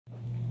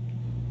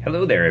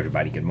Hello there,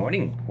 everybody. Good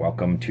morning.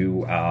 Welcome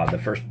to the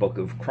first book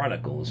of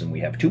Chronicles, and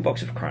we have two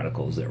books of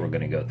Chronicles that we're going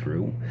to go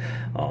through.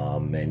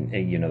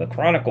 You know, the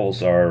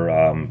Chronicles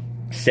are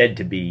said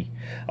to be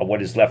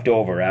what is left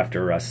over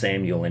after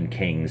Samuel and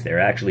Kings. They're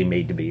actually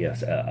made to be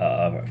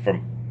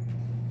from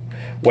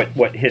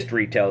what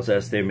history tells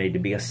us. They're made to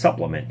be a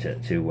supplement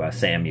to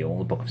Samuel,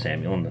 the book of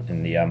Samuel,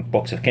 and the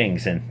books of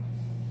Kings. And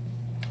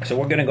so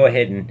we're going to go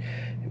ahead and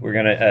we're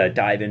going to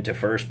dive into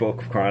first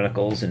book of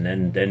Chronicles and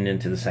then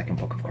into the second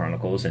book of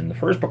Chronicles. And the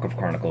first book of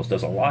Chronicles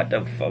does a lot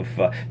of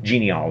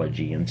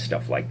genealogy and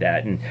stuff like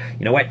that. And,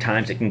 you know, at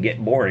times it can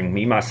get boring.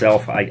 Me,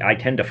 myself, I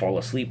tend to fall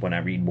asleep when I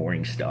read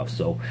boring stuff.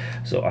 So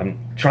I'm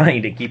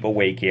trying to keep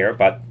awake here.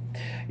 But,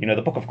 you know,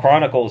 the book of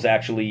Chronicles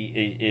actually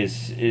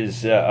is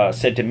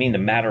said to mean the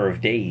matter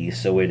of days.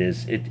 So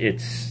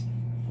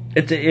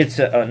it's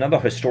another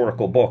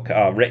historical book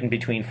written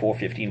between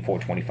 450 and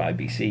 425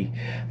 BC.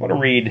 I want to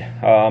read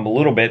a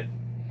little bit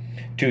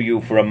to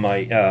you from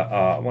my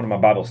one of my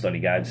Bible study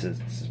guides. This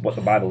is what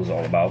the Bible is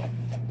all about.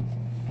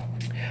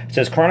 It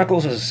says,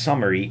 Chronicles is a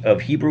summary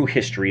of Hebrew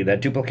history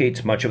that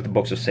duplicates much of the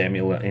books of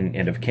Samuel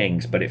and of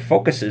Kings, but it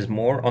focuses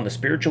more on the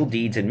spiritual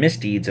deeds and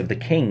misdeeds of the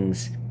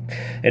kings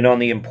and on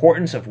the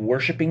importance of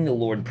worshiping the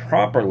Lord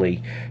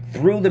properly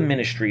through the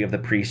ministry of the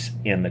priests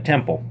in the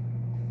temple.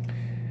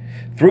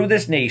 Through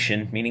this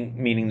nation,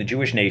 meaning the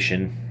Jewish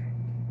nation,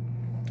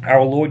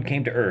 our Lord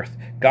came to earth.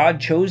 God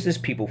chose this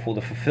people for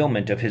the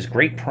fulfillment of his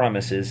great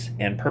promises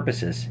and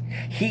purposes.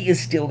 He is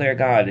still their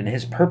God, and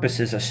his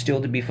purposes are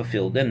still to be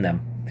fulfilled in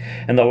them.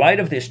 In the light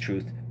of this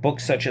truth,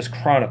 books such as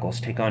Chronicles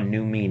take on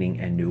new meaning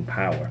and new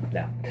power.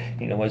 Now,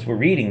 you know, as we're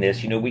reading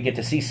this, you know, we get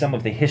to see some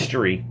of the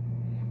history,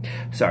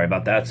 some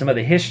of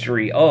the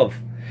history of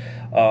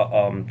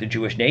the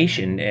Jewish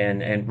nation,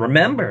 and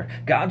remember,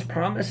 God's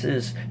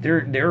promises,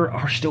 there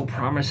are still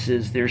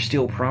promises, there's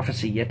still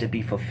prophecy yet to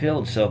be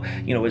fulfilled. So,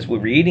 you know, as we're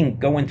reading,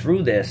 going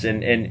through this,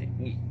 and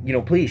you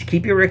know, please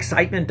keep your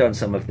excitement on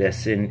some of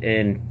this,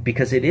 and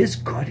because it is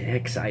good,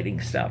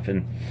 exciting stuff.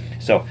 And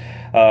so,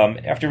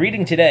 after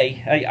reading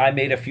today, I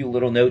made a few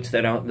little notes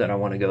that I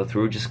want to go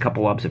through, just a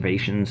couple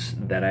observations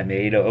that I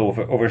made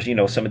over you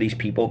know, some of these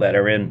people that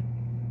are in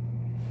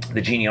the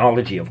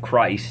genealogy of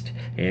Christ,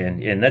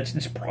 and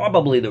that's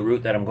probably the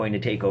route that I'm going to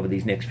take over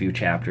these next few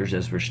chapters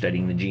as we're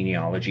studying the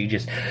genealogy,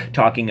 just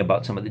talking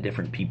about some of the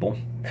different people.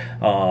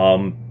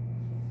 For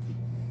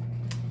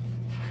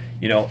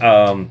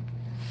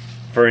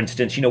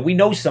instance, you know, we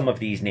know some of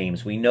these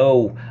names. We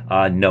know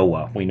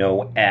Noah, we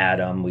know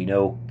Adam, we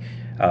know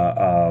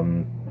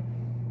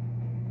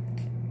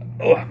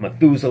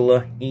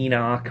Methuselah,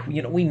 Enoch.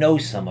 You know, we know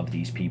some of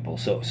these people.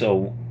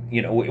 So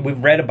you know, we've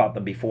read about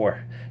them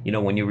before, you know,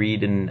 when you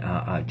read in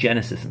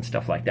Genesis and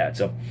stuff like that.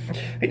 So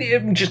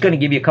I'm just going to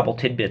give you a couple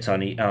tidbits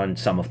on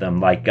some of them,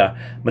 like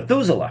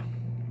Methuselah.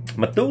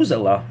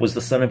 Methuselah was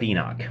the son of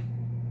Enoch,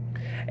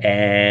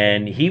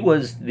 and he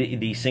was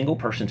the single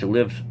person to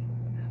live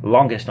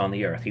longest on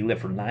the earth. He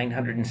lived for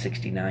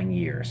 969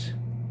 years.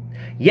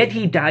 Yet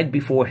he died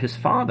before his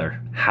father.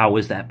 How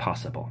is that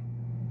possible?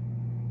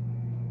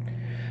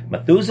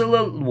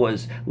 Methuselah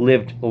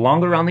lived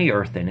longer on the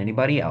earth than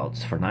anybody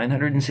else for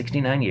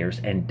 969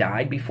 years and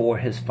died before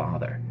his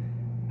father.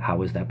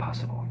 How is that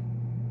possible?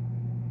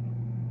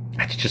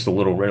 That's just a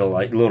little riddle,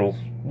 little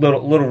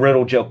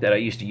riddle joke that I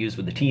used to use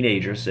with the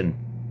teenagers. And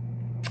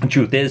the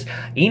truth is,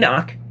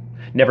 Enoch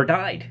never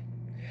died.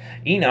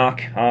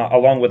 Enoch,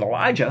 along with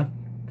Elijah,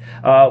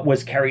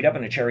 was carried up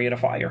in a chariot of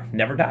fire.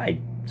 Never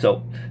died.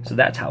 So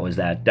that's how is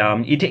that.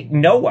 You take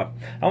Noah.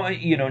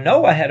 You know,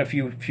 Noah had a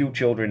few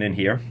children in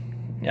here.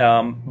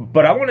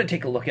 But I want to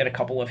take a look at a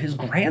couple of his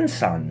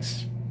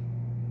grandsons.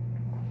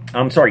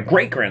 I'm sorry,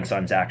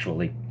 great-grandsons,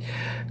 actually.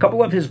 A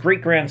couple of his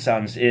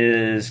great-grandsons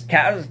is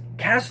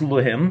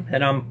Casluhim,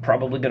 and I'm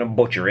probably going to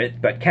butcher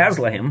it, but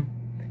Casluhim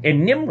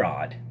and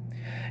Nimrod.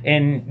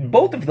 And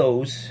both of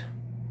those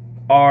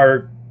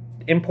are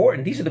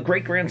important. These are the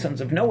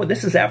great-grandsons of Noah.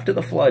 This is after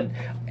the flood,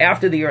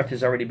 after the earth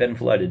has already been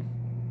flooded.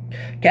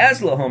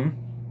 Casluhim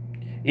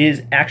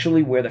is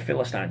actually where the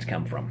Philistines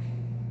come from.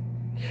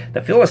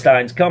 The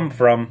Philistines come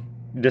from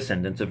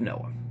descendants of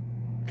Noah.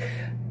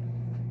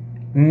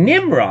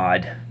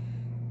 Nimrod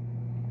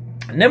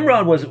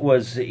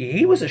was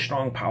a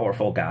strong,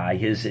 powerful guy.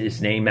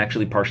 His name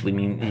actually partially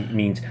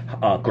means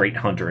great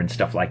hunter and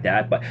stuff like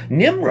that. But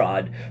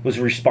Nimrod was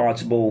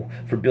responsible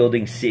for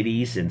building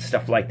cities and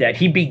stuff like that.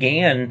 He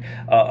became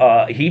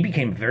a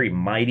very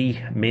mighty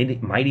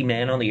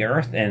man on the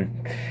earth,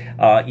 and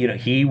you know,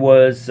 he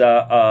was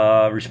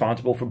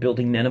responsible for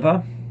building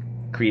Nineveh.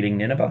 Creating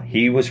Nineveh.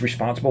 He was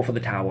responsible for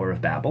the Tower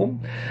of Babel.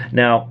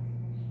 Now,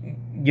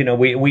 you know,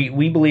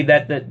 we believe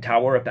that the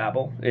Tower of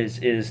Babel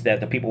is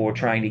that the people were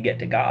trying to get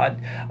to God.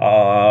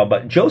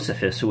 But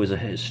Josephus, who was a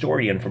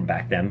historian from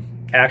back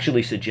then,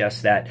 actually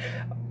suggests that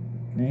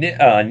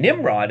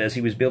Nimrod, as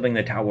he was building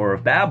the Tower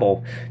of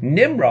Babel,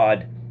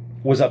 Nimrod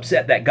was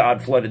upset that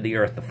God flooded the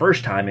earth the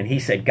first time, and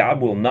he said,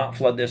 God will not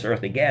flood this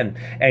earth again.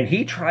 And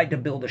he tried to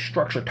build a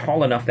structure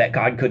tall enough that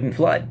God couldn't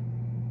flood.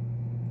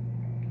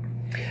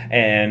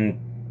 And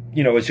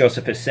you know, as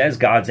Josephus says,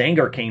 God's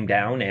anger came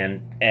down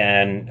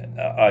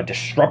and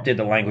disrupted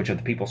the language of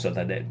the people so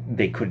that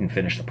they couldn't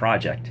finish the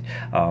project.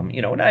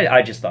 You know, and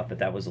I just thought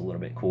that was a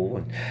little bit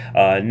cool.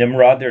 And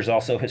Nimrod, there's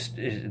also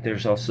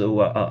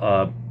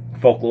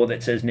folklore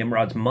that says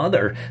Nimrod's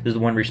mother is the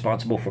one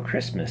responsible for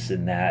Christmas,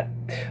 and that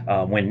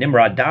when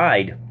Nimrod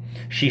died,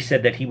 she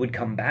said that he would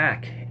come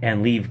back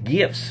and leave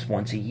gifts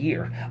once a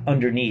year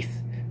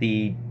underneath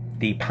the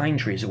pine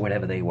trees or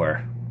whatever they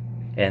were,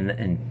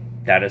 and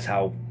that is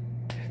how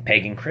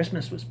pagan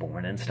Christmas was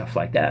born and stuff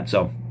like that.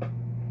 So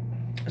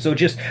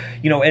just,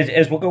 you know,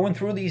 as we're going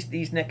through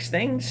these next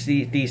things,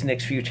 these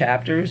next few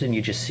chapters, and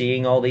you're just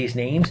seeing all these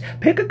names,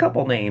 pick a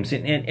couple names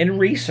and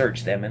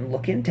research them and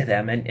look into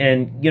them,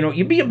 and you know,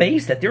 you'd be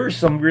amazed that there is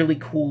some really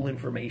cool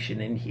information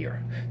in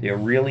here. There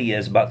really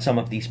is, about some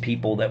of these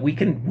people that we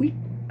can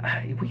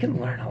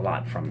learn a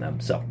lot from them.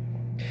 So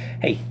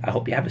hey, I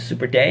hope you have a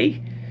super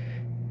day.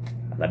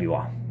 I love you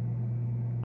all.